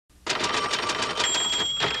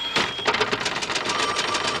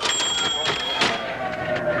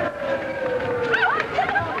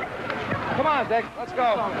Dick. Let's go.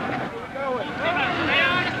 Stay on the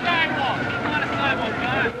sidewalk. Keep on the sidewalk,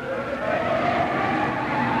 guys.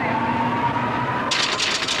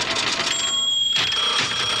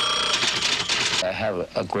 I have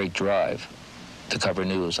a great drive to cover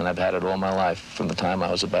news, and I've had it all my life from the time I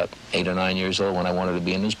was about 8 or 9 years old when I wanted to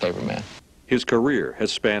be a newspaperman. His career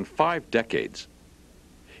has spanned 5 decades.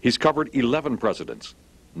 He's covered 11 presidents,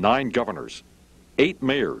 9 governors, 8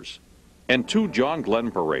 mayors, and 2 John Glenn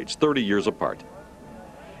parades 30 years apart.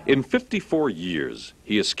 In 54 years,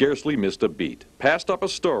 he has scarcely missed a beat, passed up a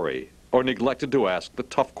story, or neglected to ask the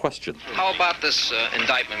tough question. How about this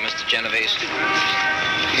indictment, Mr. Genovese?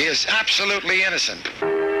 He is absolutely innocent. The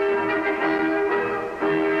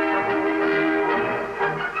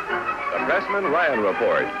Pressman-Ryan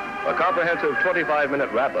Report, a comprehensive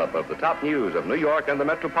 25-minute wrap-up of the top news of New York and the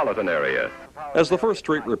metropolitan area. As the first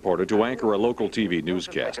street reporter to anchor a local TV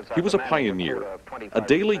newscast, he was a pioneer, a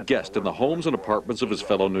daily guest in the homes and apartments of his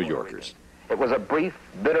fellow New Yorkers. It was a brief,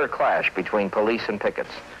 bitter clash between police and pickets.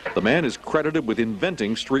 The man is credited with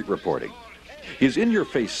inventing street reporting. His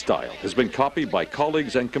in-your-face style has been copied by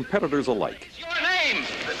colleagues and competitors alike. Your name?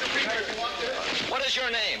 What is your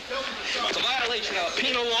name? It's a violation of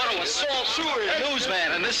penal law to assault sewer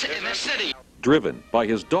newsman in this city. Driven by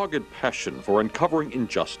his dogged passion for uncovering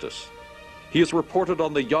injustice, he has reported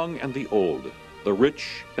on the young and the old, the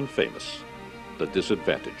rich and famous, the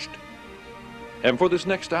disadvantaged. And for this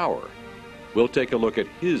next hour, we'll take a look at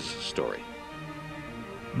his story.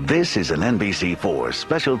 This is an NBC4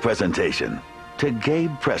 special presentation to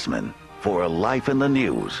Gabe Pressman for A Life in the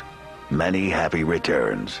News. Many happy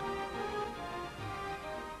returns.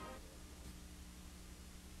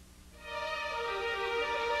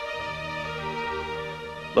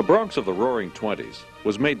 The Bronx of the Roaring '20s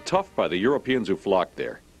was made tough by the Europeans who flocked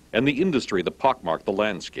there and the industry that pockmarked the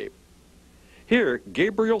landscape. Here,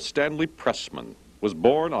 Gabriel Stanley Pressman was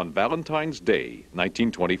born on Valentine's Day,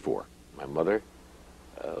 1924. My mother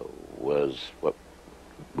was what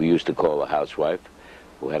we used to call a housewife,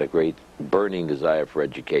 who had a great burning desire for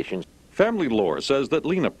education. Family lore says that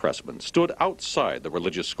Lena Pressman stood outside the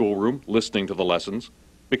religious schoolroom listening to the lessons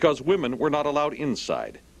because women were not allowed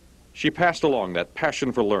inside. She passed along that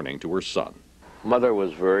passion for learning to her son. Mother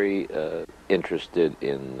was very interested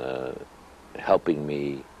in helping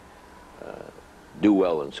me do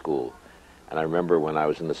well in school. And I remember when I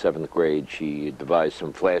was in the 7th grade, she devised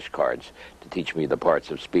some flashcards to teach me the parts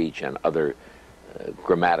of speech and other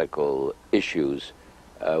grammatical issues,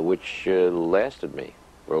 which lasted me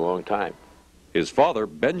for a long time. His father,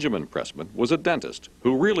 Benjamin Pressman, was a dentist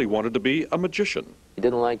who really wanted to be a magician. He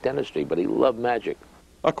didn't like dentistry, but he loved magic.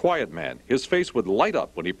 A quiet man, his face would light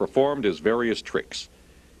up when he performed his various tricks.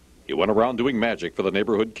 He went around doing magic for the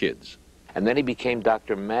neighborhood kids. And then he became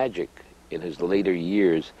Dr. Magic in his later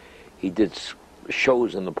years. He did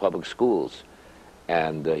shows in the public schools,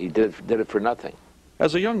 and he did it for nothing.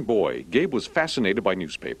 As a young boy, Gabe was fascinated by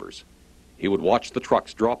newspapers. He would watch the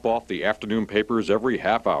trucks drop off the afternoon papers every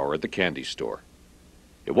half hour at the candy store.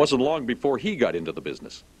 It wasn't long before he got into the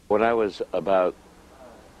business. When I was about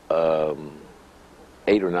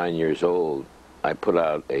 8 or 9 years old, I put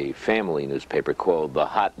out a family newspaper called The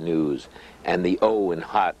Hot News, and the O in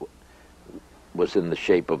hot was in the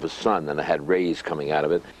shape of a sun, and it had rays coming out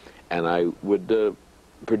of it. And I would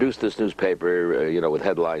produce this newspaper, with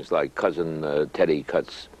headlines like Cousin Teddy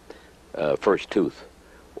cuts first tooth,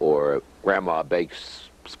 or Grandma bakes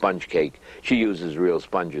sponge cake. She uses real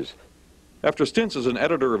sponges. After stints as an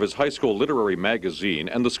editor of his high school literary magazine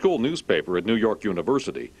and the school newspaper at New York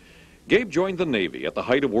University, Gabe joined the Navy at the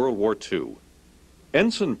height of World War II.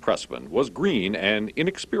 Ensign Pressman was green and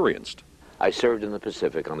inexperienced. I served in the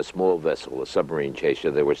Pacific on a small vessel, a submarine chaser.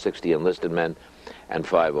 There were 60 enlisted men and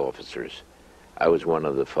 5 officers. I was one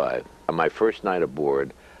of the 5. On my first night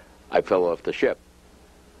aboard, I fell off the ship.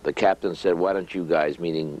 The captain said, "Why don't you guys,"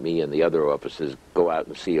 meaning me and the other officers, "go out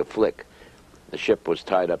and see a flick?" The ship was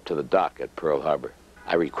tied up to the dock at Pearl Harbor.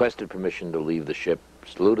 I requested permission to leave the ship,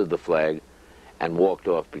 saluted the flag, and walked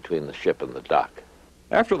off between the ship and the dock.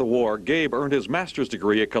 After the war, Gabe earned his master's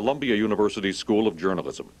degree at Columbia University School of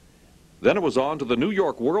Journalism. Then it was on to the New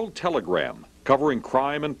York World Telegram, covering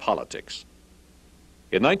crime and politics.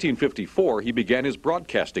 In 1954, he began his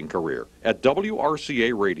broadcasting career at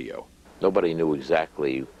WRCA Radio. Nobody knew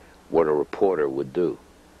exactly what a reporter would do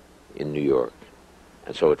in New York.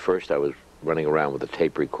 And so at first I was running around with a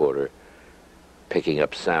tape recorder, picking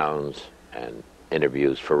up sounds and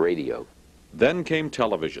interviews for radio. Then came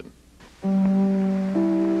television.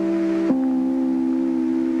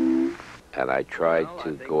 And I tried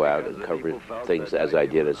to go out and cover things as I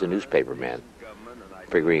did as a newspaperman,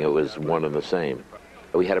 figuring it was one and the same.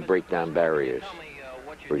 We had to break down barriers.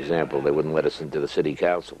 For example, they wouldn't let us into the city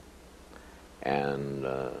council. And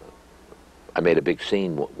I made a big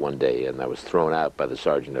scene one day, and I was thrown out by the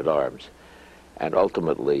sergeant-at-arms. And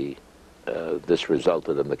ultimately, this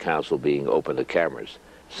resulted in the council being open to cameras.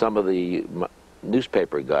 Some of the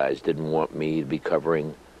newspaper guys didn't want me to be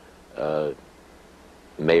covering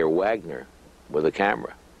Mayor Wagner with a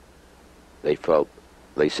camera.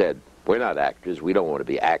 They said, we're not actors, we don't want to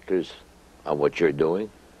be actors on what you're doing.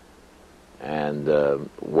 And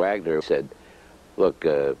Wagner said, look,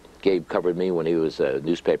 Gabe covered me when he was a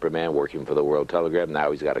newspaper man working for the World Telegram.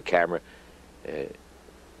 Now he's got a camera.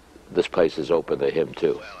 This place is open to him,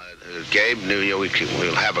 too. Well, Gabe knew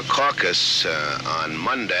we'll have a caucus on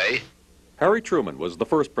Monday. Harry Truman was the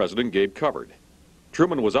first president Gabe covered.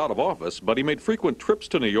 Truman was out of office, but he made frequent trips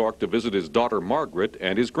to New York to visit his daughter Margaret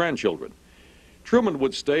and his grandchildren. Truman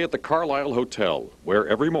would stay at the Carlisle Hotel, where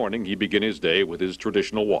every morning he began his day with his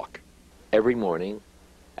traditional walk. Every morning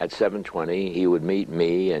at 7:20, he would meet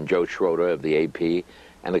me and Joe Schroeder of the AP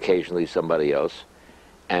and occasionally somebody else,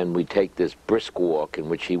 and we'd take this brisk walk in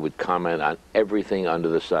which he would comment on everything under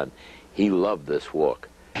the sun. He loved this walk.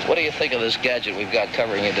 What do you think of this gadget we've got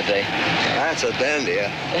covering you today? That's a dandy.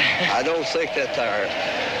 I don't think that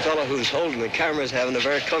our fellow who's holding the camera is having a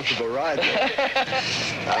very comfortable ride there.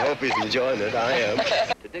 I hope he's enjoying it. I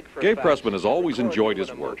am. Gabe Pressman has always enjoyed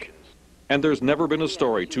his work, and there's never been a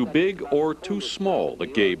story too big or too small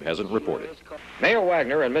that Gabe hasn't reported. Mayor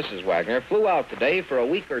Wagner and Mrs. Wagner flew out today for a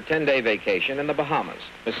week or 10-day vacation in the Bahamas.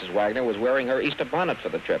 Mrs. Wagner was wearing her Easter bonnet for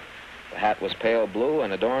the trip. The hat was pale blue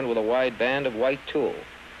and adorned with a wide band of white tulle.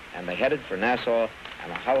 And they headed for Nassau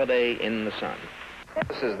on a holiday in the sun.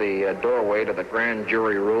 This is the doorway to the grand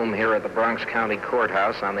jury room here at the Bronx County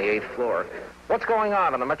Courthouse on the 8th floor. What's going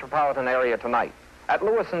on in the metropolitan area tonight? At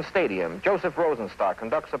Lewiston Stadium, Joseph Rosenstock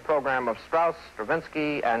conducts a program of Strauss,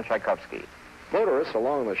 Stravinsky, and Tchaikovsky. Motorists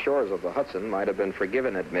along the shores of the Hudson might have been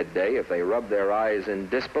forgiven at midday if they rubbed their eyes in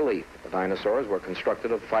disbelief. The dinosaurs were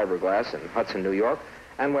constructed of fiberglass in Hudson, New York,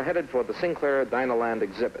 and were headed for the Sinclair Dinoland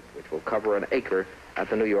exhibit, which will cover an acre at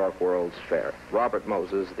the New York World's Fair. Robert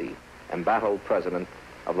Moses, the embattled president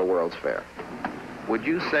of the World's Fair. Would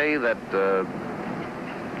you say that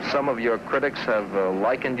some of your critics have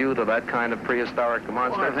likened you to that kind of prehistoric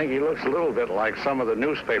monster? Well, I think he looks a little bit like some of the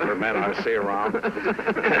newspaper men I see around.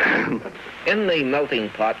 In the melting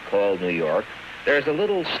pot called New York, there's a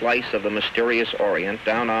little slice of the mysterious Orient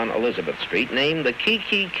down on Elizabeth Street named the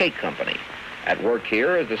Kiki Cake Company. At work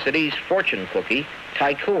here is the city's fortune cookie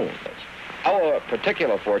tycoon. Our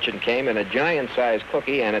particular fortune came in a giant-sized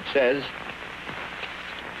cookie, and it says,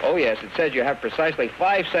 oh yes, it says you have precisely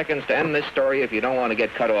 5 seconds to end this story if you don't want to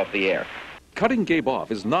get cut off the air. Cutting Gabe off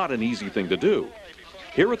is not an easy thing to do.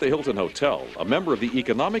 Here at the Hilton Hotel, a member of the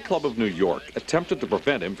Economic Club of New York attempted to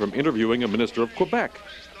prevent him from interviewing a minister of Quebec.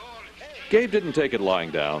 Gabe didn't take it lying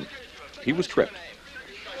down. He was tripped.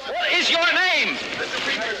 What is your name?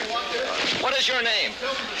 What is your name?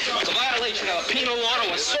 It's a violation of a penal order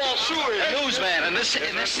with salt sewer newsman in this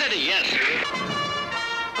city, yes.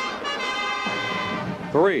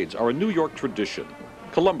 Parades are a New York tradition.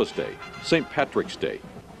 Columbus Day, St. Patrick's Day,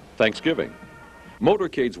 Thanksgiving.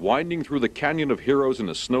 Motorcades winding through the Canyon of Heroes in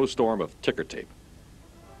a snowstorm of ticker tape.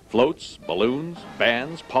 Floats, balloons,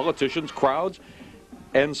 bands, politicians, crowds,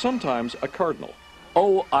 and sometimes a cardinal.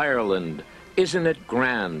 Oh, Ireland, isn't it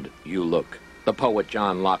grand you look? The poet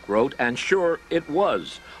John Locke wrote, and sure it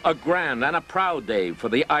was a grand and a proud day for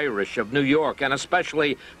the Irish of New York, and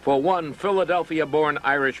especially for one Philadelphia-born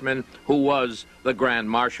Irishman who was the Grand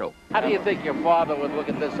Marshal. How do you think your father would look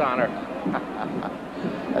at this honor?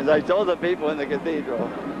 As I told the people in the cathedral,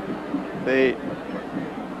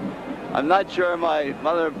 I'm not sure my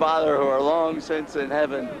mother and father, who are long since in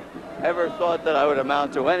heaven, ever thought that I would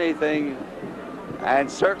amount to anything.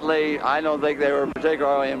 And certainly, I don't think they were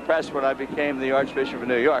particularly impressed when I became the Archbishop of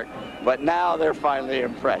New York. But now they're finally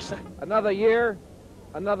impressed. Another year,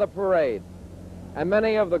 another parade. And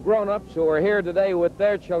many of the grown-ups who are here today with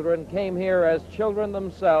their children came here as children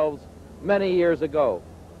themselves many years ago.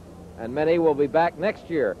 And many will be back next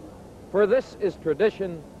year. For this is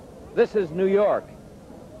tradition. This is New York.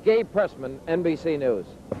 Gabe Pressman, NBC News.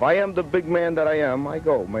 If I am the big man that I am, I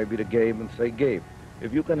go maybe to Gabe and say, Gabe,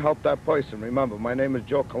 if you can help that person, remember, my name is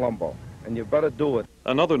Joe Colombo, and you better do it.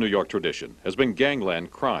 Another New York tradition has been gangland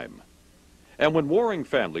crime. And when warring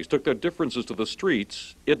families took their differences to the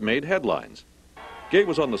streets, it made headlines. Gabe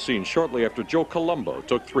was on the scene shortly after Joe Colombo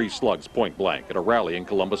took 3 slugs point blank at a rally in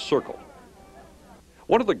Columbus Circle.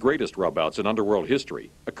 One of the greatest rub-outs in underworld history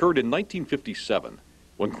occurred in 1957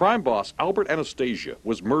 when crime boss Albert Anastasia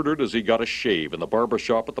was murdered as he got a shave in the barber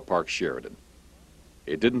shop at the Park Sheridan.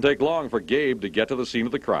 It didn't take long for Gabe to get to the scene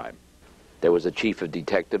of the crime. There was a chief of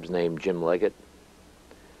detectives named Jim Leggett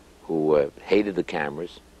who hated the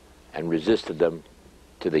cameras and resisted them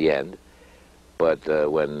to the end.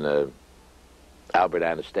 But when Albert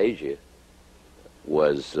Anastasia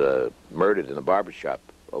was murdered in a barbershop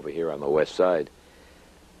over here on the west side,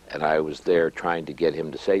 and I was there trying to get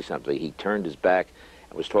him to say something, he turned his back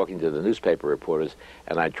and was talking to the newspaper reporters,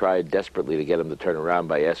 and I tried desperately to get him to turn around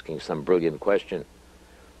by asking some brilliant question.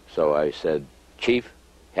 So I said, "Chief,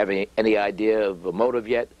 having any idea of a motive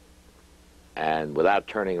yet?" And without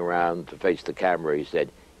turning around to face the camera, he said,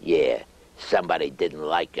 "Yeah, somebody didn't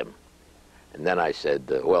like him." And then I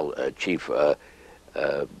said, Chief, do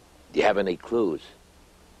you have any clues?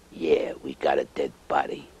 "Yeah, we got a dead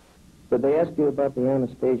body." But they asked you about the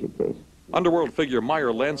Anastasia case. Underworld figure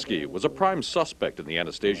Meyer Lansky was a prime suspect in the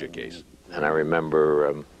Anastasia case. And I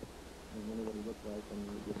remember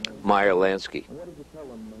Meyer Lansky,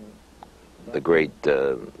 the great,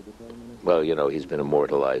 well, you know, he's been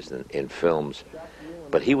immortalized in films,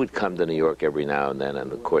 but he would come to New York every now and then,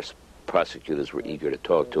 and of course prosecutors were eager to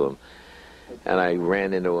talk to him. And I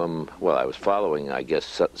ran into him, well, I was following, I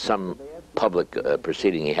guess, some public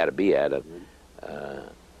proceeding he had to be at.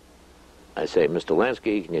 I say, "Mr.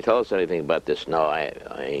 Lansky, can you tell us anything about this?" "No, I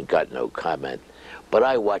ain't got no comment. But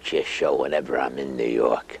I watch your show whenever I'm in New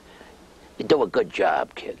York. You do a good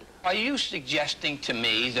job, kid." Are you suggesting to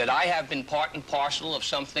me that I have been part and parcel of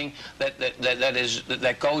something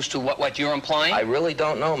that goes to what you're implying? I really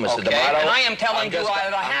don't know, Mr. Okay, D'Amato. and I am telling you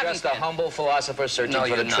that I haven't. I'm just a humble philosopher searching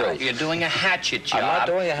for the truth. No, you're doing a hatchet job. I'm not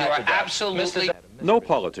doing a hatchet job. You are absolutely... No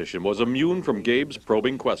politician was immune from Gabe's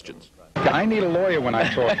probing questions. I need a lawyer when I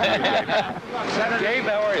talk to you. Senator Gabe,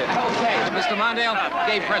 how are you? Okay, Mr. Mondale,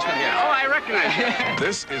 Gabe Pressman here. Oh, I recognize you.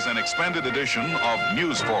 This is an expanded edition of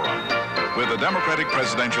News Forum with the Democratic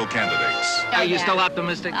presidential candidates. Are you still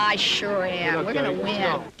optimistic? I sure am. We're going to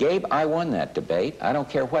win. Gabe, I won that debate. I don't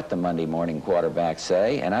care what the Monday morning quarterbacks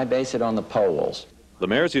say, and I base it on the polls. The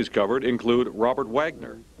mayors he's covered include Robert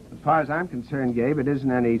Wagner, As far as I'm concerned, Gabe, it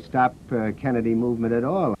isn't any Stop Kennedy movement at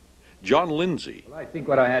all. John Lindsay, Well, I think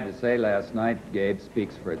what I had to say last night, Gabe,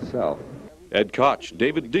 speaks for itself. Ed Koch,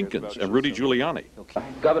 David Dinkins, and Rudy Giuliani.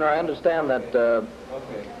 Governor, I understand that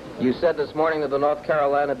you said this morning to the North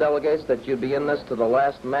Carolina delegates that you'd be in this to the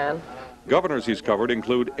last man. Governors he's covered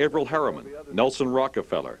include Averell Harriman, Nelson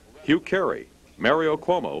Rockefeller, Hugh Carey, Mario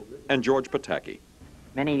Cuomo, and George Pataki.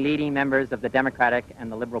 Many leading members of the Democratic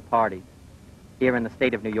and the Liberal Party here in the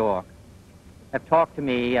state of New York have talked to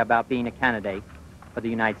me about being a candidate for the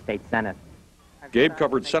United States Senate. Gabe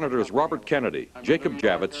covered Senators Robert Kennedy, Jacob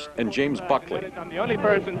Javits, and James Buckley. I'm the only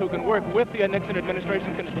person who can work with the Nixon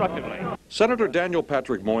administration constructively. Senator Daniel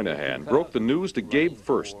Patrick Moynihan broke the news to Gabe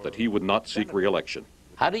first that he would not seek re-election.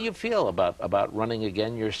 How do you feel about running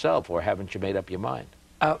again yourself, or haven't you made up your mind?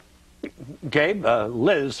 Gabe,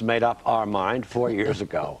 Liz made up our mind 4 years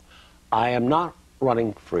ago. I am not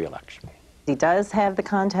running for re-election. He does have the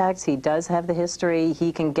contacts, he does have the history,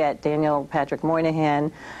 he can get Daniel Patrick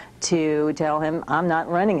Moynihan to tell him, I'm not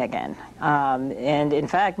running again. And in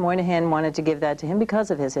fact, Moynihan wanted to give that to him because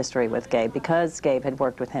of his history with Gabe, because Gabe had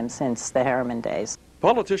worked with him since the Harriman days.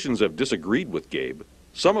 Politicians have disagreed with Gabe.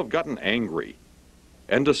 Some have gotten angry.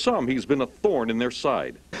 And to some, he's been a thorn in their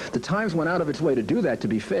side. The Times went out of its way to do that, to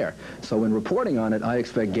be fair. So in reporting on it, I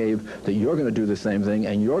expect, Gabe, that you're going to do the same thing,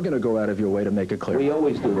 and you're going to go out of your way to make it clear. We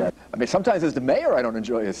always do that. I mean, sometimes as the mayor, I don't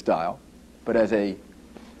enjoy his style, but as a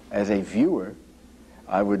viewer,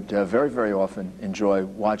 I would very, very often enjoy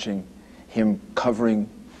watching him covering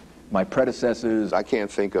my predecessors. I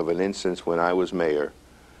can't think of an instance when I was mayor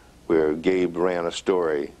where Gabe ran a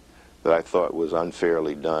story that I thought was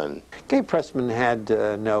unfairly done. Gabe Pressman had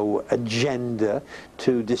no agenda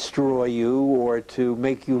to destroy you or to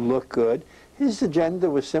make you look good. His agenda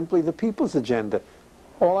was simply the people's agenda.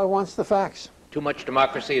 All I want's the facts. Too much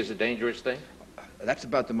democracy is a dangerous thing? That's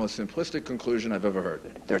about the most simplistic conclusion I've ever heard.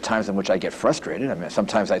 There are times in which I get frustrated. I mean,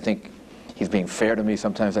 sometimes I think he's being fair to me.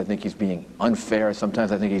 Sometimes I think he's being unfair.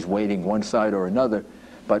 Sometimes I think he's weighting one side or another.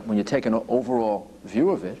 But when you take an overall view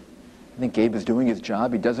of it, I think Gabe is doing his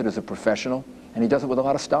job. He does it as a professional, and he does it with a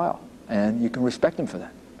lot of style. And you can respect him for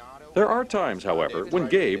that. There are times, however, when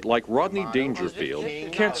Gabe, like Rodney Dangerfield,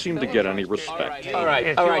 can't seem to get any respect. All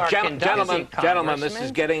right, gentlemen, this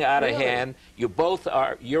is getting out of hand. You both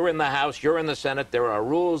are, you're in the House, you're in the Senate, there are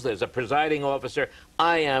rules, there's a presiding officer.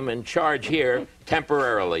 I am in charge here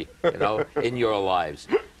temporarily, you know, in your lives.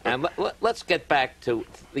 And let's get back to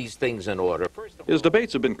these things in order. His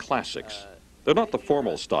debates have been classics. They're not the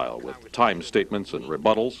formal style with time statements and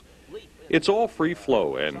rebuttals. It's all free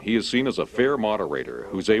flow, and he is seen as a fair moderator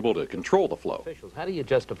who's able to control the flow. How do you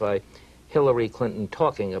justify Hillary Clinton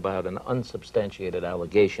talking about an unsubstantiated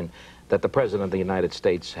allegation that the President of the United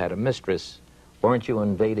States had a mistress? Weren't you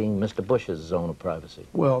invading Mr. Bush's zone of privacy?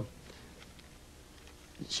 Well,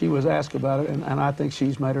 she was asked about it, and I think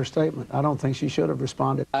she's made her statement. I don't think she should have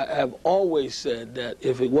responded. I have always said that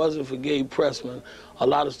if it wasn't for Gabe Pressman, a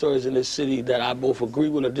lot of stories in this city that I both agree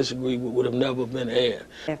with or disagree with would have never been aired.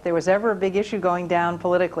 If there was ever a big issue going down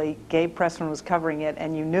politically, Gabe Pressman was covering it,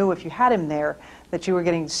 and you knew if you had him there that you were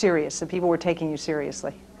getting serious, that people were taking you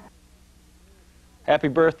seriously. Happy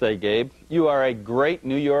birthday, Gabe. You are a great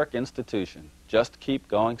New York institution. Just keep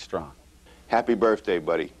going strong. Happy birthday,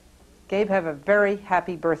 buddy. Gabe, have a very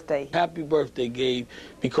happy birthday. Happy birthday, Gabe,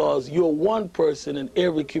 because you're one person in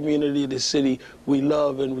every community of the city we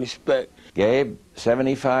love and respect. Gabe,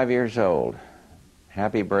 75 years old.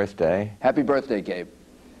 Happy birthday. Happy birthday, Gabe.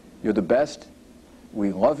 You're the best.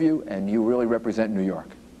 We love you, and you really represent New York.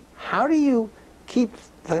 How do you keep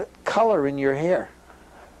the color in your hair?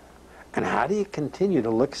 And how do you continue to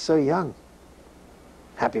look so young?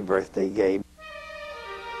 Happy birthday, Gabe.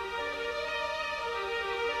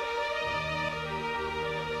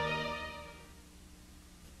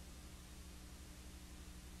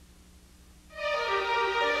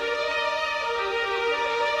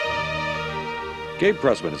 Gabe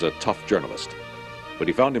Pressman is a tough journalist, but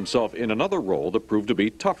he found himself in another role that proved to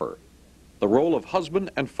be tougher, the role of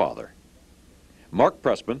husband and father. Mark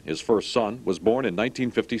Pressman, his first son, was born in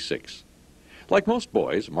 1956. Like most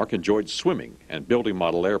boys, Mark enjoyed swimming and building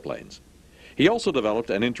model airplanes. He also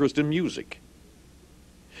developed an interest in music.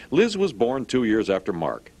 Liz was born 2 years after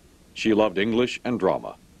Mark. She loved English and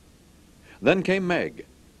drama. Then came Meg.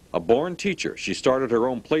 A born teacher, she started her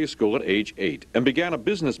own play school at age 8 and began a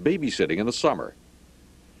business babysitting in the summer.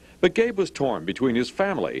 But Gabe was torn between his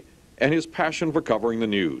family and his passion for covering the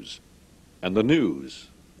news. And the news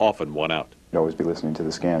often won out. He'd always be listening to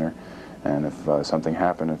the scanner, and if something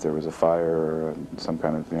happened, if there was a fire or some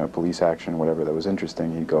kind of police action, whatever that was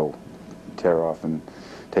interesting, he'd go tear off and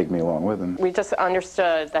take me along with him. We just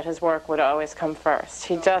understood that his work would always come first.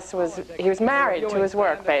 He was married to his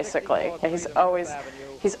work, basically. He's always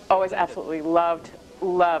absolutely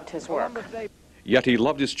loved his work. Yet he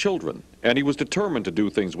loved his children, and he was determined to do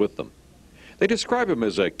things with them. They describe him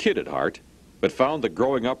as a kid at heart, but found that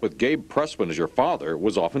growing up with Gabe Pressman as your father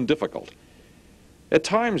was often difficult. At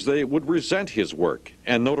times, they would resent his work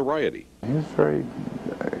and notoriety. He was very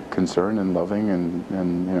concerned and loving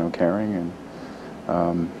and caring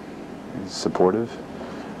and supportive,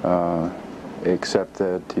 except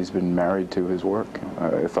that he's been married to his work.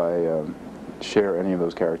 If I share any of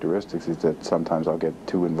those characteristics, is that sometimes I'll get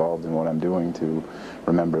too involved in what I'm doing to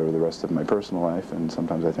remember the rest of my personal life, and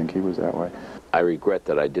sometimes I think he was that way. I regret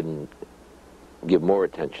that I didn't give more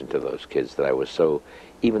attention to those kids, that I was so,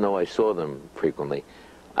 even though I saw them frequently,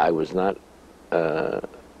 I was not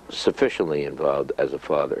sufficiently involved as a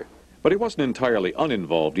father. But he wasn't entirely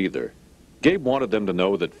uninvolved either. Gabe wanted them to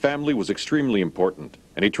know that family was extremely important,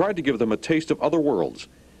 and he tried to give them a taste of other worlds.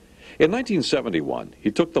 In 1971,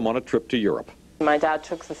 he took them on a trip to Europe. My dad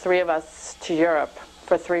took the three of us to Europe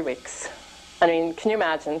for 3 weeks. I mean, can you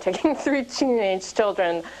imagine taking 3 teenage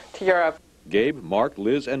children to Europe? Gabe, Mark,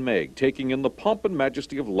 Liz, and Meg taking in the pomp and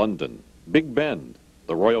majesty of London, Big Ben,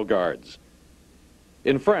 the Royal Guards.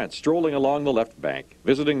 In France, strolling along the left bank,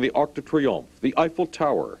 visiting the Arc de Triomphe, the Eiffel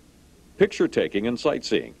Tower, picture-taking and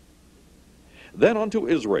sightseeing. Then on to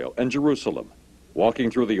Israel and Jerusalem, walking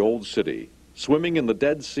through the Old City, swimming in the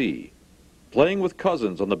Dead Sea, playing with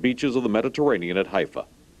cousins on the beaches of the Mediterranean at Haifa,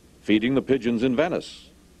 feeding the pigeons in Venice,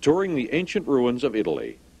 touring the ancient ruins of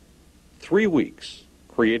Italy. 3 weeks,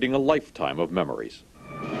 creating a lifetime of memories.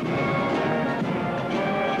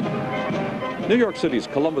 New York City's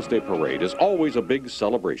Columbus Day Parade is always a big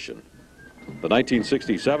celebration. The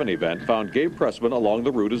 1967 event found Gabe Pressman along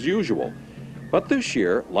the route as usual. But this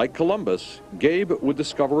year, like Columbus, Gabe would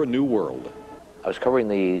discover a new world. I was covering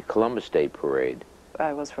the Columbus Day Parade.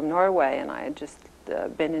 I was from Norway, and I had just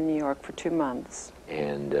been in New York for 2 months.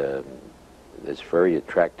 And this very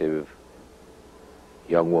attractive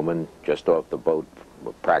young woman just off the boat,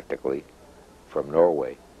 practically, from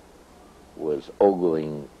Norway, was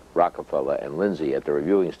ogling Rockefeller and Lindsay at the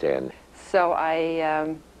reviewing stand. So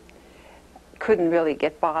I couldn't really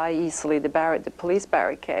get by easily the police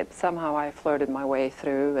barricade. Somehow I flirted my way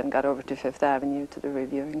through and got over to Fifth Avenue to the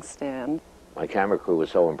reviewing stand. My camera crew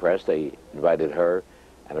was so impressed, they invited her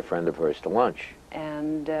and a friend of hers to lunch.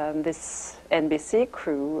 And this NBC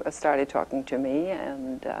crew started talking to me,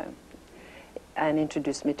 and and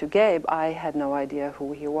introduced me to Gabe. I had no idea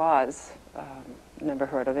who he was, never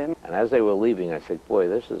heard of him. And as they were leaving, I said, boy,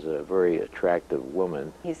 this is a very attractive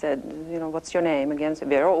woman. He said, you know, what's your name again? I said,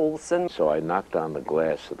 Vera Olson. So I knocked on the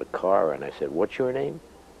glass of the car and I said, what's your name?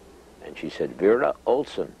 And she said, Vera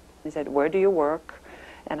Olson. He said, where do you work?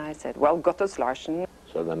 And I said, well, Gottes Larsen.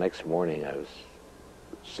 So the next morning I was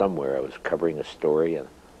somewhere, I was covering a story, and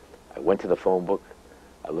I went to the phone book,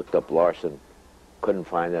 I looked up Larson, couldn't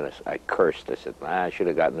find it, I cursed, I said, I should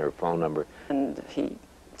have gotten her phone number. And he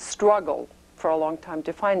struggled for a long time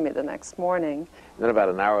to find me the next morning. And then about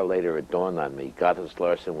an hour later it dawned on me, Gottes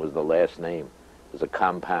Larsen was the last name, it was a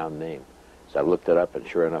compound name. So I looked it up and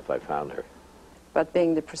sure enough I found her. But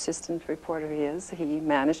being the persistent reporter he is, he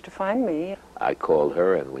managed to find me. I called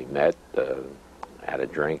her and we met, had a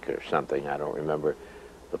drink or something. I don't remember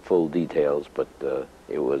the full details, but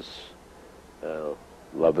it was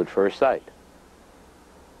love at first sight.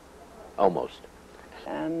 Almost.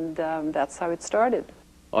 And that's how it started.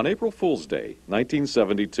 On April Fool's Day,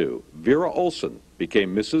 1972, Vera Olson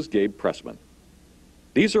became Mrs. Gabe Pressman.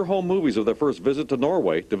 These are home movies of their first visit to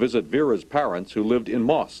Norway to visit Vera's parents who lived in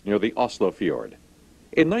Moss near the Oslo Fjord.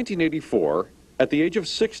 In 1984, at the age of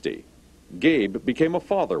 60, Gabe became a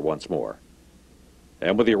father once more.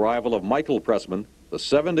 And with the arrival of Michael Pressman, the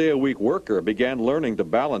 7-day-a-week worker began learning to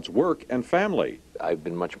balance work and family. I've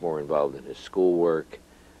been much more involved in his schoolwork,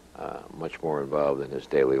 much more involved in his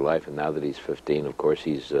daily life, and now that he's 15, of course,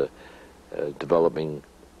 he's developing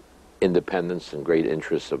independence and great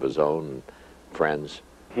interests of his own and friends.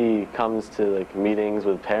 He comes to like meetings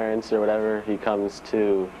with parents or whatever. He comes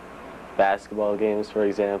to basketball games, for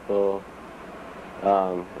example.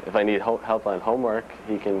 If I need help on homework,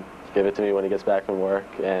 he can give it to me when he gets back from work,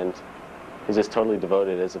 and he's just totally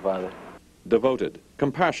devoted as a father. Devoted,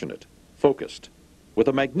 compassionate, focused, with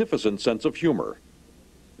a magnificent sense of humor.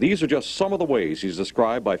 These are just some of the ways he's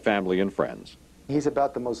described by family and friends. He's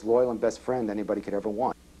about the most loyal and best friend anybody could ever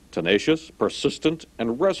want. Tenacious, persistent,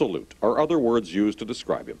 and resolute are other words used to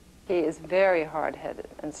describe him. He is very hard-headed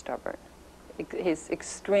and stubborn. He's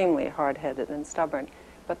extremely hard-headed and stubborn,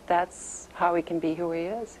 but that's how he can be who he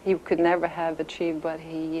is. He could never have achieved what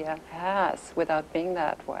he has without being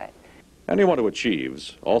that way. Anyone who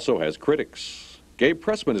achieves also has critics. Gabe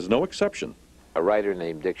Pressman is no exception. A writer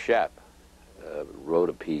named Dick Schaap wrote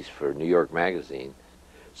a piece for New York Magazine.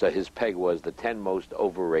 So his peg was the 10 most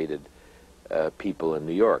overrated people in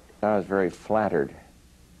New York. I was very flattered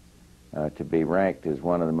to be ranked as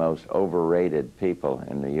one of the most overrated people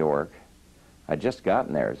in New York. I'd just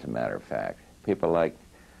gotten there, as a matter of fact. People like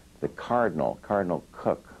the Cardinal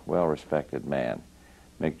Cook, well-respected man,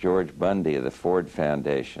 McGeorge Bundy of the Ford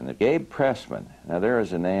Foundation, Gabe Pressman. Now there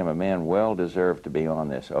is a name, a man well-deserved to be on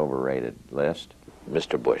this overrated list.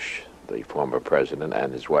 Mr. Bush, the former president,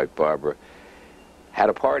 and his wife Barbara had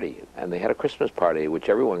a party, and they had a Christmas party, which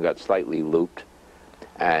everyone got slightly looped,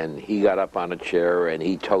 and he got up on a chair and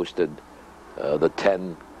he toasted the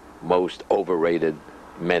 10 most overrated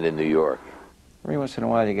men in New York. Every once in a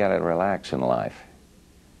while you got to relax in life.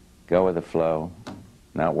 Go with the flow,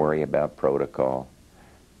 not worry about protocol,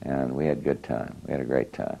 and we had a good time. We had a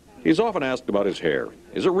great time. He's often asked about his hair.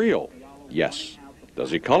 Is it real? Yes. Does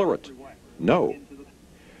he color it? No.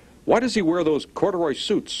 Why does he wear those corduroy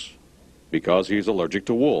suits? Because he's allergic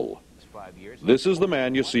to wool. This is the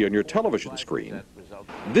man you see on your television screen.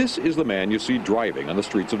 This is the man you see driving on the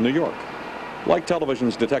streets of New York. Like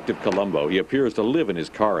television's Detective Columbo, he appears to live in his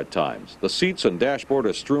car at times. The seats and dashboard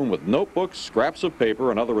are strewn with notebooks, scraps of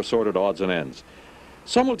paper, and other assorted odds and ends.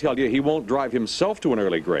 Some will tell you he won't drive himself to an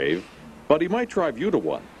early grave, but he might drive you to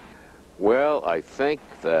one. Well, I think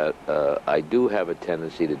that I do have a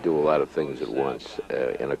tendency to do a lot of things at once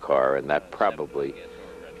in a car, and that probably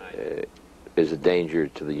is a danger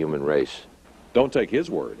to the human race. Don't take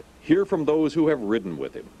his word. Hear from those who have ridden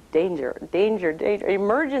with him. Danger, danger, danger,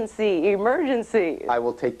 emergency, emergency. I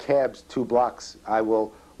will take cabs 2 blocks. I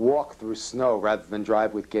will walk through snow rather than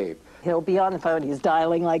drive with Gabe. He'll be on the phone, he's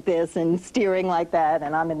dialing like this and steering like that,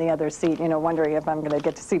 and I'm in the other seat, you know, wondering if I'm going to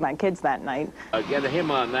get to see my kids that night. Get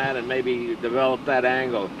him on that and maybe develop that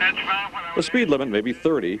angle. The speed limit may be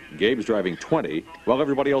 30, Gabe's driving 20, while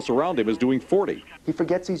everybody else around him is doing 40. He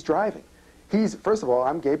forgets he's driving. First of all,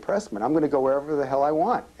 I'm Gabe Pressman. I'm going to go wherever the hell I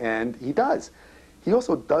want, and he does. He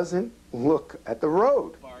also doesn't look at the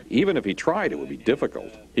road. Even if he tried, it would be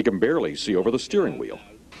difficult. He can barely see over the steering wheel.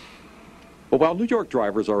 But while New York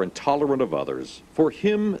drivers are intolerant of others, for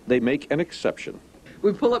him, they make an exception.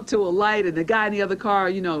 We pull up to a light, and the guy in the other car,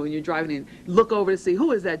 you know, when you're driving in, look over to see,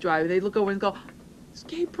 who is that driving? They look over and go, it's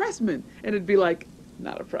Gabe Pressman. And it'd be like,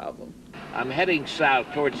 not a problem. I'm heading south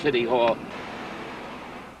towards City Hall.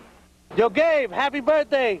 Yo, Gabe, happy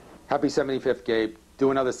birthday. Happy 75th, Gabe.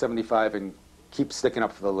 Do another 75 and keep sticking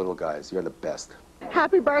up for the little guys. You're the best.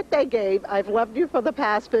 Happy birthday, Gabe. I've loved you for the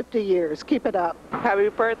past 50 years. Keep it up. Happy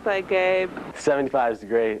birthday, Gabe. 75 is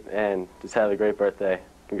great, and just have a great birthday.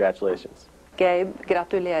 Congratulations. Gabe,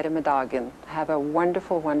 gratulerer med dagen. Have a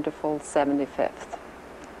wonderful, wonderful 75th.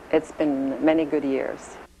 It's been many good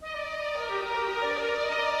years.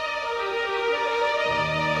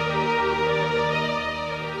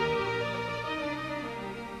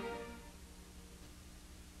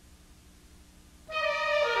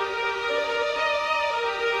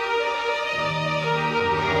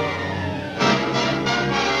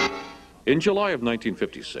 In July of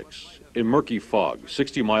 1956, in murky fog,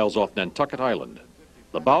 60 miles off Nantucket Island,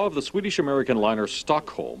 the bow of the Swedish-American liner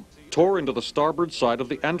Stockholm tore into the starboard side of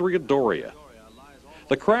the Andrea Doria.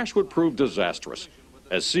 The crash would prove disastrous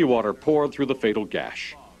as seawater poured through the fatal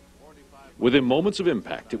gash. Within moments of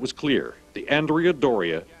impact, it was clear the Andrea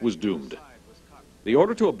Doria was doomed. The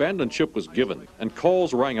order to abandon ship was given, and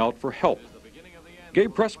calls rang out for help.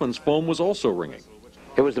 Gabe Pressman's phone was also ringing.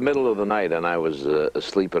 It was the middle of the night, and I was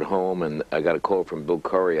asleep at home, and I got a call from Bill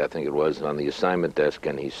Curry, I think it was, on the assignment desk,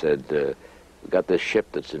 and he said, we got this ship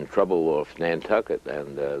that's in trouble off Nantucket,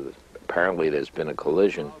 and apparently there's been a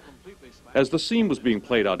collision. As the scene was being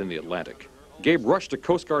played out in the Atlantic, Gabe rushed to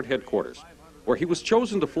Coast Guard headquarters, where he was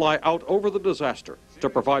chosen to fly out over the disaster to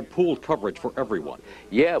provide pooled coverage for everyone.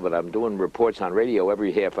 Yeah, but I'm doing reports on radio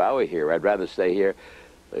every half hour here. I'd rather stay here.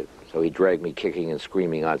 So he dragged me kicking and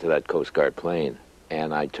screaming onto that Coast Guard plane.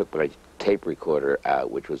 And I took my tape recorder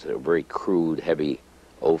out, which was a very crude, heavy,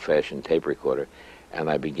 old-fashioned tape recorder, and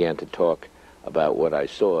I began to talk about what I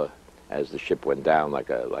saw as the ship went down like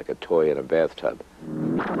a toy in a bathtub.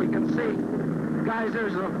 We can see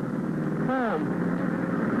geysers of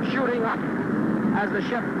foam shooting up as the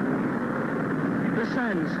ship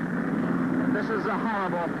descends. This is a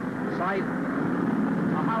horrible sight,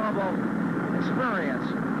 a horrible experience.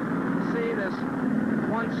 See this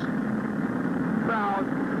once proud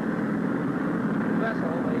vessel,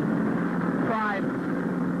 the pride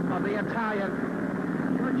of the Italian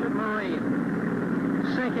merchant marine,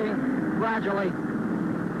 sinking gradually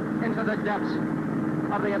into the depths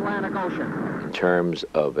of the Atlantic Ocean. In terms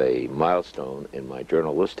of a milestone in my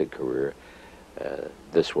journalistic career,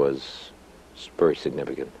 this was very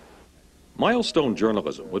significant. Milestone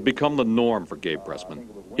journalism would become the norm for Gabe Pressman.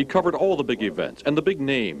 He covered all the big events and the big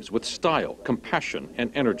names with style, compassion,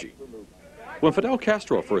 and energy. When Fidel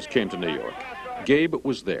Castro first came to New York, Gabe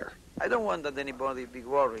was there. I don't want that anybody be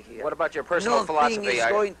worried here. What about your personal philosophy? Nothing is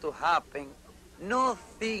going to happen.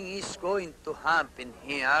 Nothing is going to happen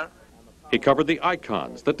here. He covered the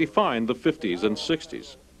icons that defined the 50s and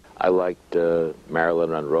 60s. I liked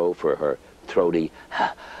Marilyn Monroe for her throaty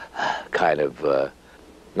kind of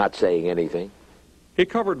not saying anything. He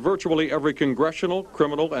covered virtually every congressional,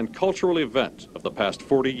 criminal, and cultural event of the past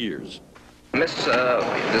 40 years. Miss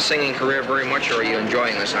the singing career very much, or are you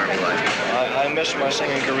enjoying this Army life? I miss my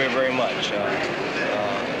singing career very much.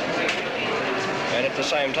 And at the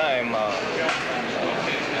same time,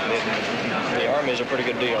 the Army is a pretty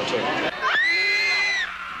good deal, too.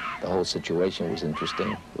 The whole situation was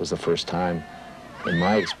interesting. It was the first time in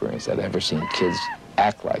my experience I'd ever seen kids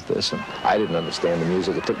act like this, and I didn't understand the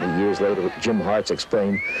music. It took me years later. Jim Hartz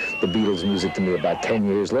explained the Beatles music to me about 10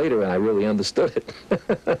 years later, and I really understood it.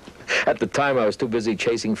 At the time, I was too busy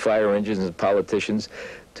chasing fire engines and politicians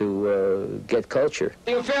to get culture.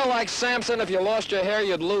 Do you feel like Samson, if you lost your hair,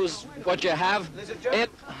 you'd lose what you have? It?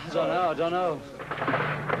 I don't know.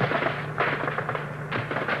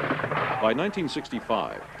 By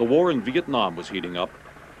 1965, the war in Vietnam was heating up,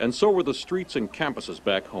 and so were the streets and campuses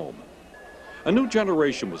back home. A new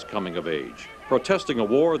generation was coming of age, protesting a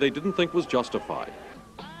war they didn't think was justified.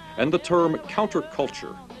 And the term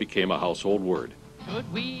counterculture became a household word.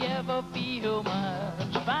 Could we ever feel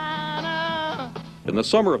much finer? In the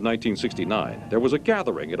summer of 1969, there was a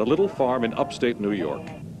gathering at a little farm in upstate New York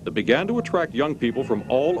that began to attract young people from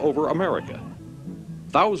all over America.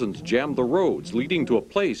 Thousands jammed the roads leading to a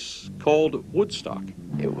place called Woodstock.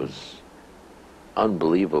 It was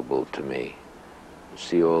unbelievable to me.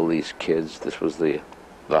 See all these kids, this was the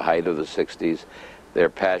height of the 60s, their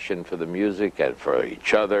passion for the music and for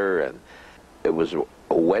each other, and it was a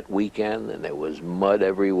wet weekend and there was mud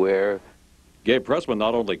everywhere. Gabe Pressman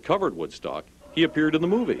not only covered Woodstock, he appeared in the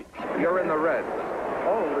movie. You're in the red.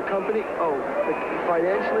 Oh, the company? Oh,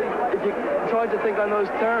 financially? It's hard to think on those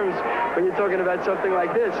terms when you're talking about something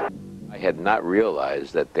like this. I had not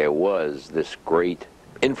realized that there was this great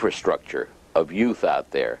infrastructure of youth out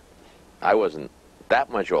there. I wasn't that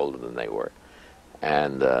much older than they were.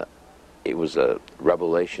 And it was a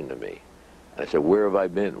revelation to me. And I said, where have I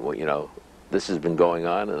been? Well, you know, this has been going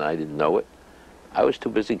on and I didn't know it. I was too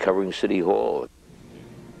busy covering City Hall.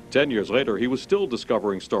 10 years later, he was still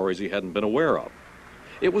discovering stories he hadn't been aware of.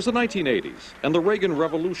 It was the 1980s, and the Reagan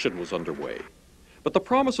Revolution was underway. But the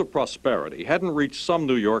promise of prosperity hadn't reached some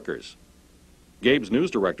New Yorkers. Gabe's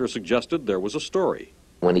news director suggested there was a story.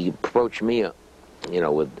 When he approached me, you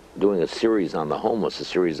know, with doing a series on the homeless, a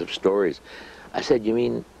series of stories, I said, you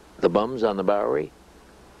mean the bums on the Bowery?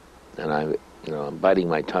 And I'm biting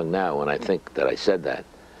my tongue now when I think that I said that.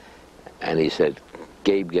 And he said,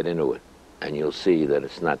 Gabe, get into it, and you'll see that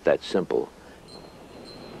it's not that simple.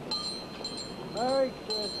 Merry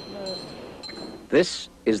Christmas. This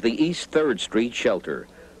is the East 3rd Street shelter,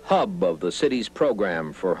 hub of the city's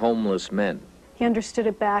program for homeless men. He understood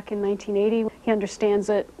it back in 1980. He understands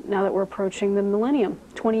it now that we're approaching the millennium.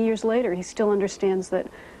 20 years later, he still understands that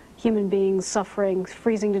human beings suffering,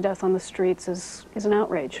 freezing to death on the streets is an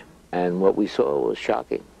outrage. And what we saw was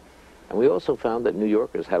shocking. And we also found that New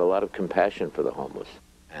Yorkers had a lot of compassion for the homeless.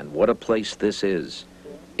 And what a place this is.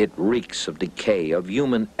 It reeks of decay, of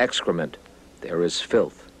human excrement. There is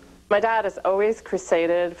filth. My dad has always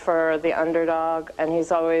crusaded for the underdog, and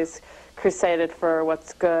he's always crusaded for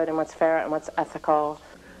what's good and what's fair and what's ethical.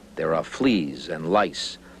 There are fleas and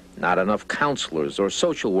lice, not enough counselors or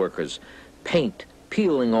social workers, paint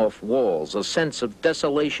peeling off walls, a sense of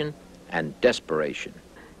desolation and desperation.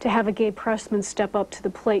 To have a Gabe Pressman step up to the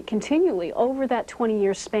plate continually over that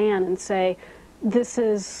 20-year span and say, this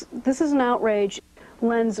is an outrage,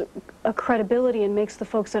 lends a credibility and makes the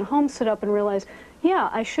folks at home sit up and realize, yeah,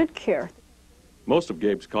 I should care. Most of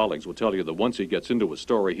Gabe's colleagues will tell you that once he gets into a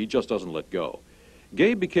story, he just doesn't let go.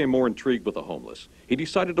 Gabe became more intrigued with the homeless. He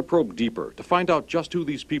decided to probe deeper to find out just who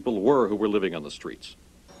these people were who were living on the streets.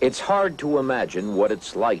 It's hard to imagine what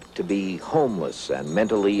it's like to be homeless and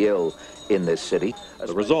mentally ill in this city.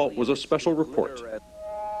 The result was a special report.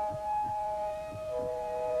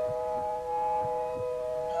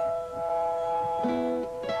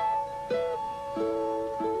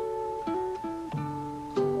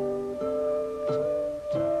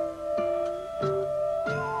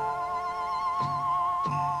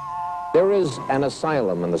 There is an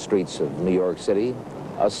asylum in the streets of New York City,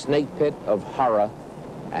 a snake pit of horror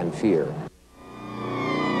and fear.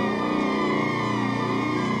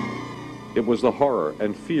 It was the horror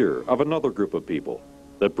and fear of another group of people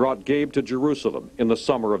that brought Gabe to Jerusalem in the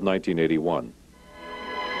summer of 1981.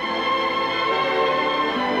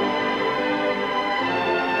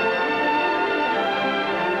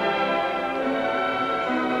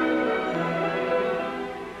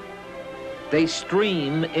 They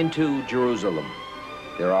stream into Jerusalem.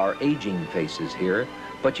 There are aging faces here,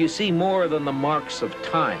 but you see more than the marks of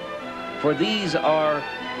time, for these are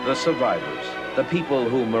the survivors, the people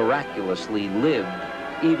who miraculously lived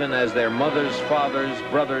even as their mothers, fathers,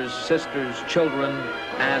 brothers, sisters, children,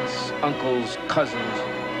 aunts, uncles, cousins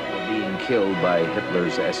were being killed by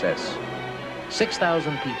Hitler's SS.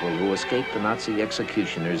 6,000 people who escaped the Nazi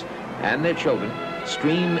executioners and their children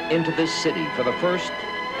stream into this city for the first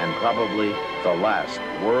and probably the last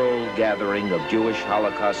world gathering of Jewish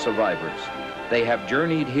Holocaust survivors. They have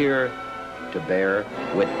journeyed here to bear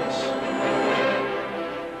witness.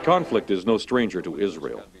 Conflict is no stranger to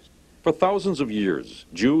Israel. For thousands of years,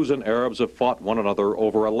 Jews and Arabs have fought one another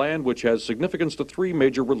over a land which has significance to three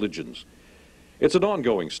major religions. It's an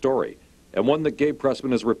ongoing story, and one that Gabe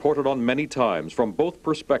Pressman has reported on many times from both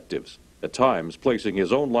perspectives, at times placing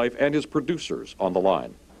his own life and his producers on the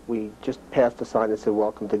line. We just passed a sign that said,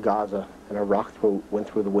 "Welcome to Gaza," and a rock went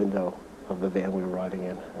through the window of the van we were riding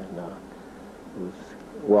in. And it was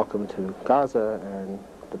 "Welcome to Gaza" and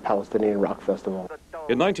the Palestinian Rock Festival.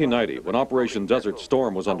 In 1990, when Operation Desert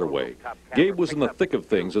Storm was underway, Gabe was in the thick of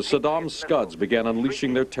things as Saddam's Scuds began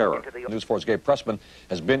unleashing their terror. News 4's Gabe Pressman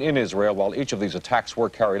has been in Israel while each of these attacks were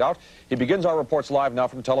carried out. He begins our reports live now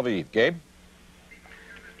from Tel Aviv. Gabe?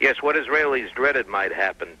 Yes, what Israelis dreaded might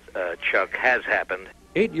happen, Chuck, has happened.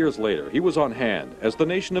 8 years later, he was on hand as the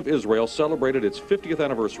nation of Israel celebrated its 50th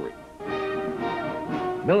anniversary.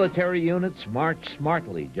 Military units marched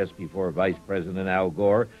smartly just before Vice President Al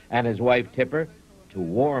Gore and his wife Tipper, to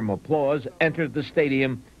warm applause, entered the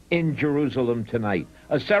stadium in Jerusalem tonight,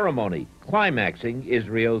 a ceremony climaxing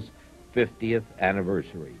Israel's 50th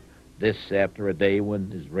anniversary. This after a day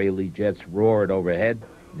when Israeli jets roared overhead,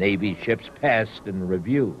 Navy ships passed in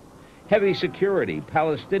review. Heavy security,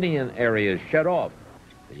 Palestinian areas shut off.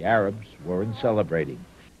 The Arabs weren't celebrating.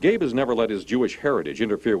 Gabe has never let his Jewish heritage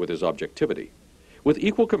interfere with his objectivity. With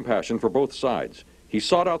equal compassion for both sides, he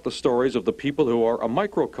sought out the stories of the people who are a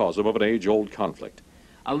microcosm of an age-old conflict.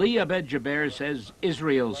 Ali Abed-Jaber says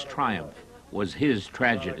Israel's triumph was his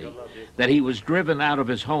tragedy, that he was driven out of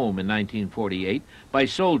his home in 1948 by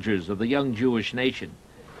soldiers of the young Jewish nation.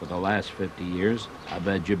 For the last 50 years,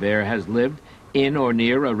 Abed-Jaber has lived in or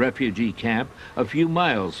near a refugee camp a few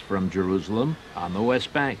miles from Jerusalem on the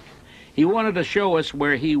West Bank. He wanted to show us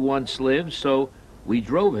where he once lived, so we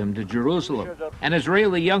drove him to Jerusalem. An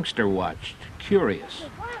Israeli youngster watched, curious.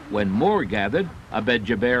 When more gathered,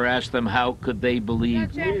 Abed-Jaber asked them how could they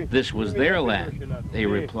believe this was their land. They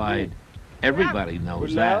replied, everybody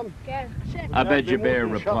knows that.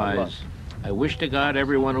 Abed-Jaber replies, I wish to God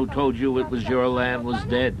everyone who told you it was your land was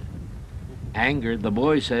dead. Angered, the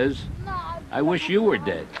boy says, I wish you were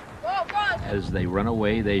dead. As they run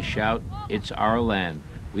away, they shout, it's our land.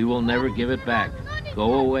 We will never give it back.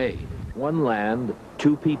 Go away. One land,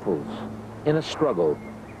 two peoples, in a struggle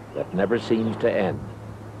that never seems to end.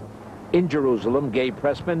 In Jerusalem, Gabe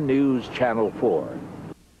Pressman, News Channel 4.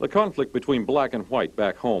 The conflict between black and white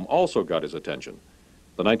back home also got his attention.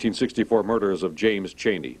 The 1964 murders of James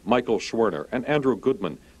Chaney, Michael Schwerner, and Andrew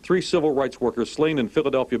Goodman, 3 civil rights workers slain in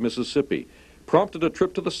Philadelphia, Mississippi, prompted a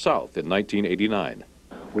trip to the South in 1989.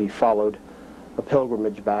 We followed a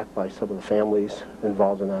pilgrimage back by some of the families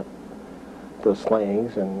involved in those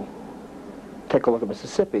slayings and take a look at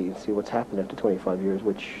Mississippi and see what's happened after 25 years,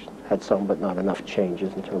 which had some but not enough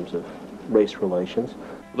changes in terms of race relations.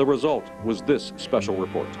 The result was this special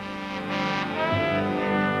report.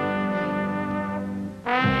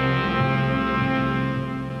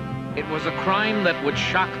 It was a crime that would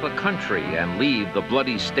shock the country and leave the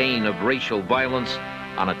bloody stain of racial violence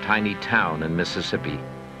on a tiny town in Mississippi.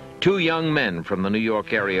 2 young men from the New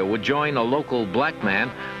York area would join a local black man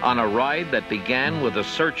on a ride that began with a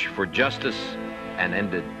search for justice and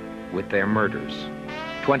ended with their murders.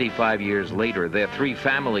 25 years later, their 3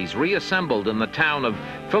 families reassembled in the town of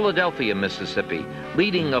Philadelphia, Mississippi,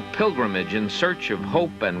 leading a pilgrimage in search of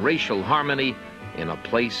hope and racial harmony in a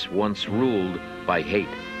place once ruled by hate.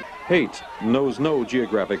 Hate knows no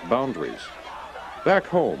geographic boundaries. Back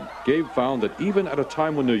home, Gabe found that even at a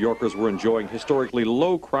time when New Yorkers were enjoying historically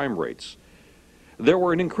low crime rates, there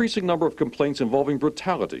were an increasing number of complaints involving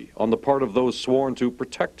brutality on the part of those sworn to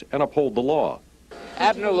protect and uphold the law.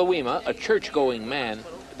 Abner Louima, a church-going man,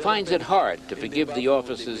 finds it hard to forgive the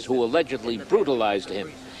officers who allegedly brutalized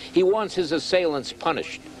him. He wants his assailants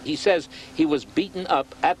punished. He says he was beaten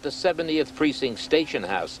up at the 70th Precinct Station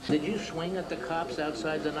House. Did you swing at the cops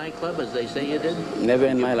outside the nightclub, as they say you did? Never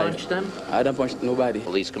in my life. Punch them? I don't punch nobody.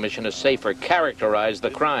 Police Commissioner Safer characterized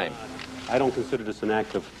the crime. I don't consider this an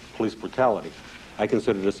act of police brutality. I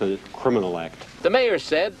consider this a criminal act. The mayor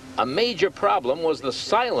said a major problem was the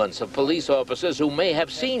silence of police officers who may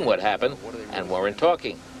have seen what happened and weren't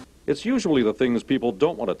talking. It's usually the things people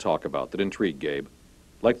don't want to talk about that intrigue Gabe,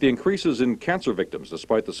 like the increases in cancer victims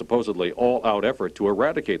despite the supposedly all-out effort to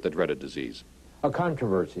eradicate the dreaded disease. A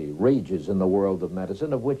controversy rages in the world of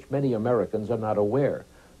medicine of which many Americans are not aware.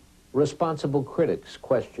 Responsible critics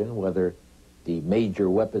question whether the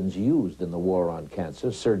major weapons used in the war on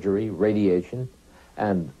cancer, surgery, radiation,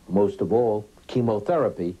 and most of all,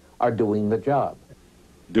 chemotherapy, are doing the job.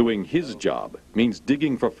 Doing his job means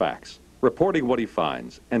digging for facts, reporting what he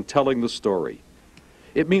finds, and telling the story.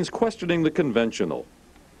 It means questioning the conventional,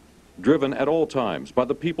 driven at all times by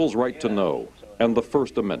the people's right to know and the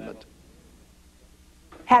First Amendment.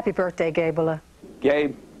 Happy birthday, Gabe.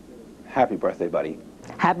 Gabe, happy birthday, buddy.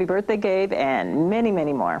 Happy birthday, Gabe, and many,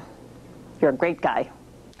 many more. You're a great guy.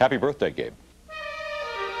 Happy birthday, Gabe.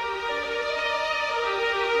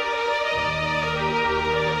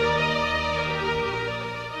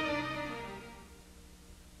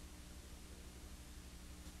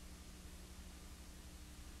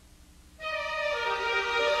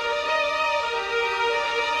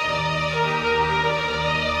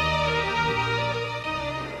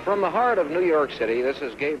 From the heart of New York City, this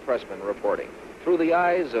is Gabe Pressman reporting. Through the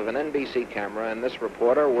eyes of an NBC camera and this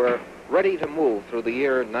reporter, we're ready to move through the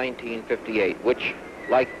year 1958, which,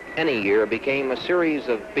 like any year, became a series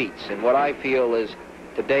of beats in what I feel is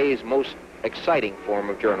today's most exciting form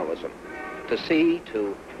of journalism. To see,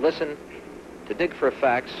 to listen, to dig for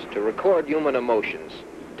facts, to record human emotions,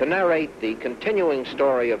 to narrate the continuing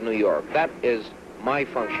story of New York. That is my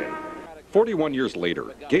function. 41 years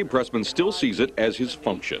later, Gabe Pressman still sees it as his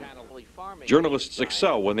function. Journalists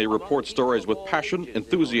excel when they report stories with passion,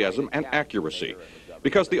 enthusiasm, and accuracy,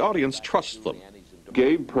 because the audience trusts them.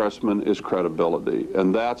 Gabe Pressman is credibility,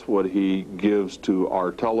 and that's what he gives to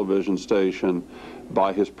our television station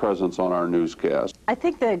by his presence on our newscast. I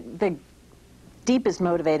think the deepest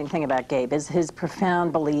motivating thing about Gabe is his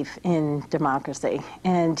profound belief in democracy,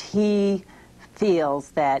 and he feels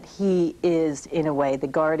that he is, in a way, the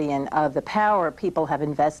guardian of the power people have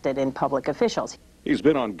invested in public officials. He's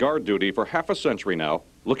been on guard duty for half a century now,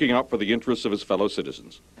 looking out for the interests of his fellow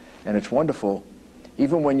citizens. And it's wonderful,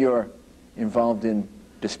 even when you're involved in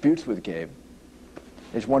disputes with Gabe,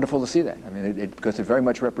 it's wonderful to see that. I mean, because it very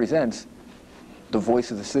much represents the voice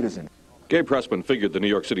of the citizen. Gabe Pressman figured the New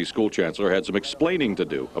York City school chancellor had some explaining to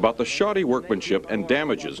do about the shoddy workmanship and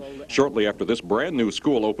damages shortly after this brand new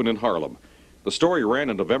school opened in Harlem. The story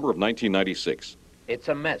ran in November of 1996. It's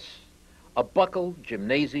a mess. A buckled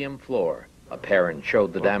gymnasium floor. A parent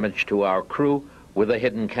showed the damage to our crew with a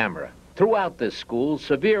hidden camera. Throughout this school,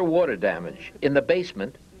 severe water damage. In the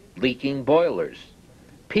basement, leaking boilers.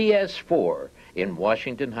 PS4 in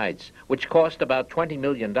Washington Heights, which cost about $20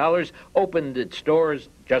 million, opened its doors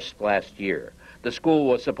just last year. The school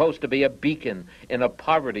was supposed to be a beacon in a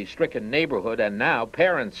poverty-stricken neighborhood, and now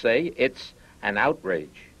parents say it's an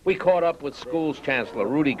outrage. We caught up with school's chancellor,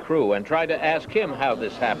 Rudy Crew, and tried to ask him how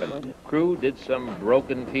this happened. Crew did some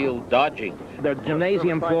broken field dodging. The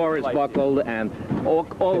gymnasium floor is buckled, and all the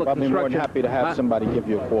construction... I'd be more than happy to have somebody give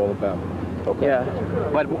you a call about it. Okay. Yeah,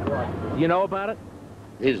 but you know about it?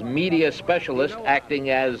 His media specialist acting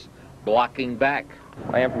as blocking back.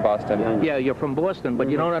 I am from Boston. Yeah, you're from Boston, but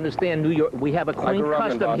you don't understand New York. We have a quaint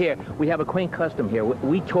custom here. We have a quaint custom here.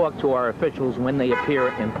 We talk to our officials when they appear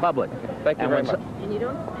in public. Thank you very much. And you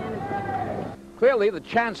don't stand. Clearly, the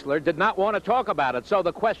chancellor did not want to talk about it, so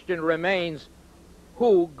the question remains,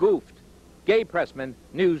 who goofed? Gabe Pressman,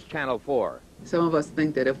 News Channel 4. Some of us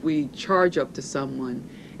think that if we charge up to someone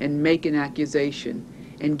and make an accusation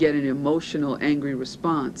and get an emotional, angry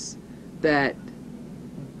response,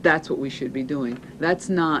 that's what we should be doing. That's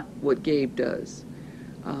not what Gabe does.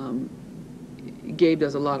 Gabe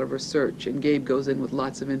does a lot of research, and Gabe goes in with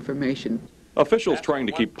lots of information. Officials trying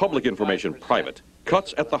to keep public information private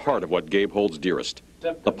cuts at the heart of what Gabe holds dearest: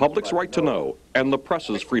 the public's right to know and the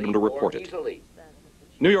press's freedom to report it.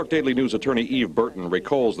 New York Daily News attorney Eve Burton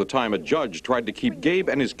recalls the time a judge tried to keep Gabe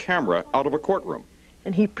and his camera out of a courtroom.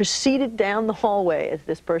 And he proceeded down the hallway as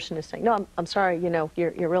this person is saying, no, I'm sorry, you know,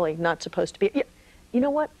 you're really not supposed to be. You know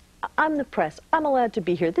what? I'm the press. I'm allowed to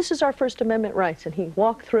be here. This is our First Amendment rights. And he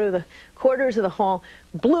walked through the corridors of the hall,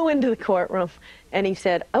 blew into the courtroom, and he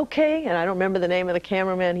said, okay, and I don't remember the name of the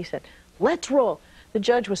cameraman. He said, let's roll. The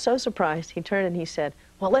judge was so surprised. He turned and he said,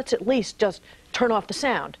 well, let's at least just turn off the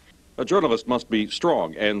sound. A journalist must be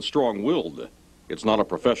strong and strong-willed. It's not a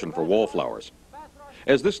profession for wallflowers.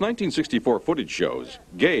 As this 1964 footage shows,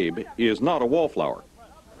 Gabe is not a wallflower.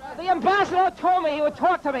 The ambassador told me he would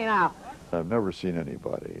talk to me now. I've never seen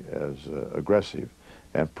anybody as aggressive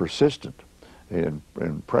and persistent in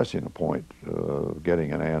pressing a point,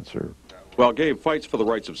 getting an answer. While Gabe fights for the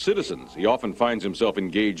rights of citizens, he often finds himself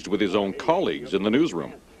engaged with his own colleagues in the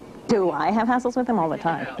newsroom. Do I have hassles with him all the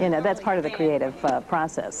time? You know, that's part of the creative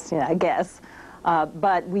process, you know, I guess.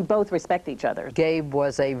 But we both respect each other. Gabe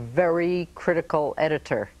was a very critical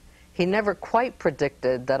editor. He never quite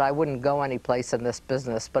predicted that I wouldn't go anyplace in this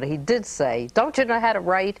business, but he did say, don't you know how to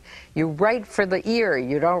write? You write for the ear,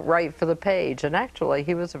 you don't write for the page. And actually,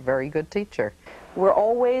 he was a very good teacher. We're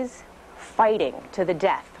always fighting to the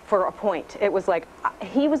death for a point. It was like,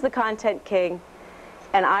 he was the content king,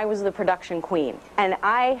 and I was the production queen. And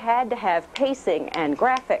I had to have pacing and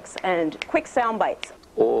graphics and quick sound bites.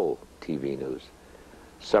 All TV news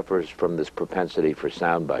suffers from this propensity for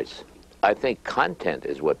sound bites. I think content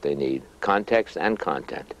is what they need, context and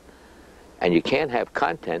content. And you can't have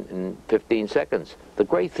content in 15 seconds. The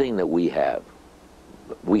great thing that we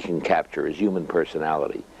can capture is human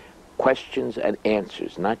personality. Questions and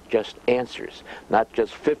answers, not just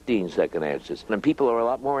 15-second answers. And people are a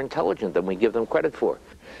lot more intelligent than we give them credit for.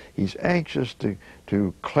 He's anxious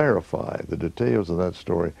to clarify the details of that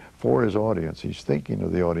story for his audience. He's thinking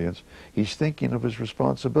of the audience. He's thinking of his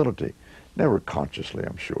responsibility. Never consciously,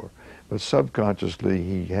 I'm sure, but subconsciously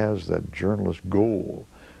he has that journalist goal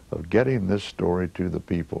of getting this story to the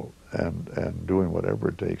people and doing whatever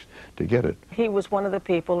it takes to get it. He was one of the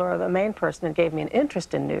people, or the main person, that gave me an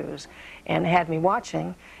interest in news and had me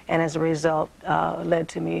watching, and as a result led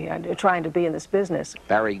to me trying to be in this business.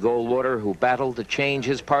 Barry Goldwater, who battled to change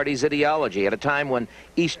his party's ideology at a time when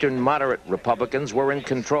Eastern moderate Republicans were in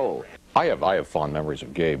control. I have fond memories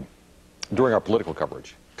of Gabe. During our political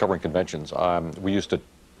coverage, covering conventions, we used to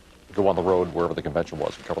go on the road wherever the convention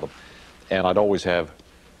was and cover them. And I'd always have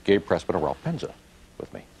Gabe Pressman or Ralph Penza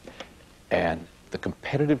with me. And the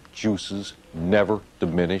competitive juices never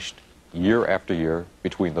diminished year after year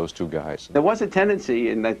between those two guys. There was a tendency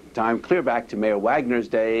in that time, clear back to Mayor Wagner's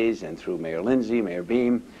days and through Mayor Lindsay, Mayor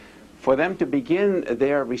Beam, for them to begin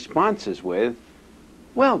their responses with,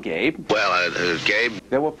 Well, Gabe. Well, Gabe.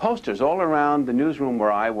 There were posters all around the newsroom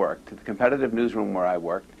where I worked, the competitive newsroom where I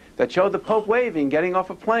worked, that showed the Pope waving, getting off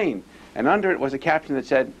a plane. And under it was a caption that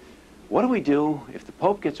said, "What do we do if the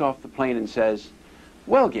Pope gets off the plane and says,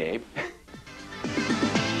 'Well, Gabe'?"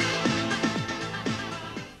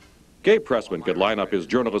 Gabe Pressman could line up his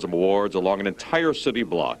journalism awards along an entire city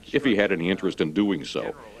block if he had any interest in doing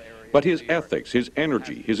so. But his ethics, his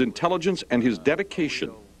energy, his intelligence, and his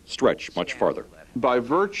dedication stretch much farther. By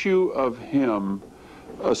virtue of him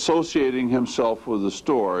associating himself with the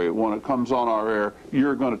story, when it comes on our air,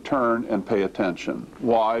 you're going to turn and pay attention.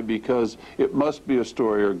 Why? Because it must be a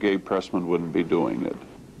story or Gabe Pressman wouldn't be doing it.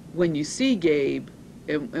 When you see Gabe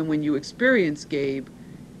and when you experience Gabe,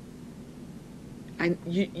 and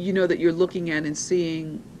you know that you're looking at and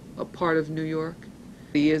seeing a part of New York.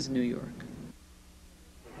 He is New York.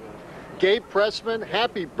 Gabe Pressman,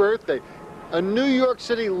 happy birthday. A New York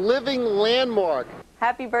City living landmark.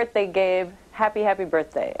 Happy birthday, Gabe. Happy, happy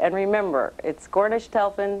birthday. And remember, it's Gornish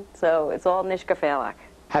Telfin, so it's all Nishkafelak.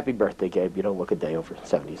 Happy birthday, Gabe. You don't look a day over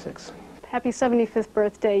 76. Happy 75th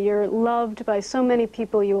birthday. You're loved by so many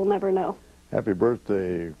people you will never know. Happy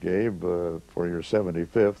birthday, Gabe, for your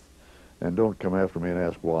 75th. And don't come after me and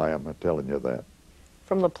ask why. I'm not telling you that.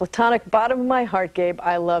 From the platonic bottom of my heart, Gabe,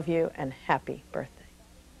 I love you and happy birthday.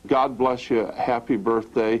 God bless you. Happy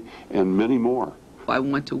birthday and many more. I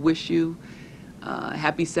want to wish you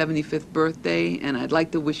happy 75th birthday, and I'd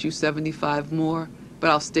like to wish you 75 more,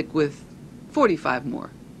 but I'll stick with 45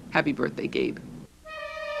 more. Happy birthday, Gabe.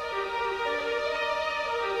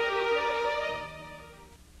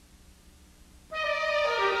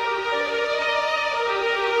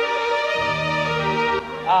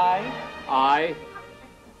 I,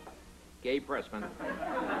 Gabe Pressman,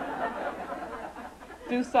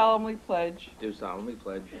 do solemnly pledge. do solemnly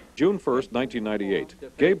pledge. June 1st, 1998,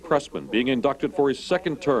 Gabe Pressman being inducted for his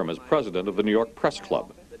second term as president of the New York Press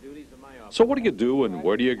Club. So what do you do and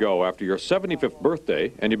where do you go after your 75th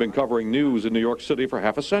birthday and you've been covering news in New York City for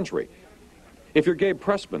half a century? If you're Gabe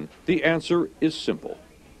Pressman, the answer is simple.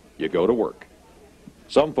 You go to work.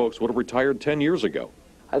 Some folks would have retired 10 years ago.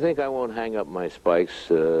 I think I won't hang up my spikes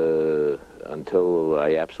until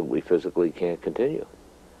I absolutely physically can't continue.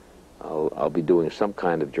 I'll be doing some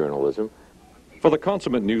kind of journalism. For the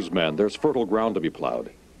consummate newsman, there's fertile ground to be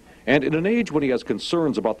plowed. And in an age when he has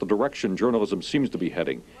concerns about the direction journalism seems to be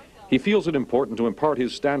heading, he feels it important to impart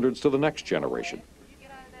his standards to the next generation.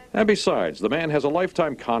 And besides, the man has a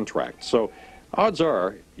lifetime contract, so odds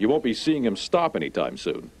are you won't be seeing him stop anytime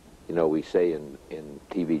soon. You know, we say in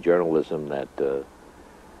TV journalism that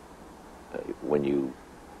when you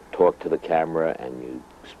talk to the camera and you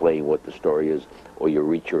explain what the story is, or you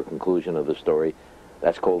reach your conclusion of the story,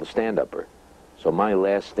 that's called a stand-upper. So my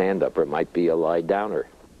last stand-upper might be a lie-downer.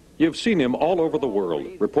 You've seen him all over the world,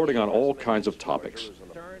 reporting on all kinds of topics.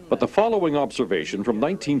 But the following observation from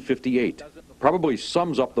 1958 probably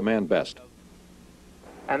sums up the man best.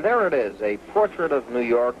 And there it is, a portrait of New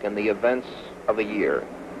York and the events of a year.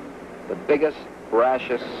 The biggest,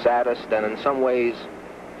 brashest, saddest, and in some ways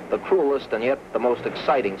the cruelest and yet the most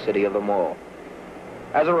exciting city of them all.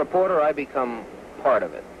 As a reporter, I become part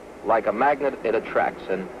of it. Like a magnet, it attracts,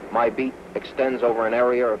 and my beat extends over an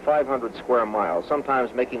area of 500 square miles,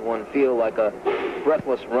 sometimes making one feel like a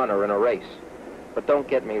breathless runner in a race. But don't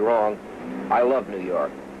get me wrong, I love New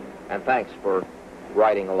York, and thanks for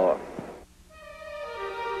riding along.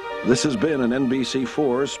 This has been an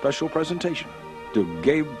NBC4 special presentation to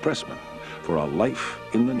Gabe Pressman for A Life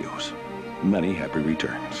in the News. Many happy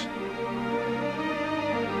returns.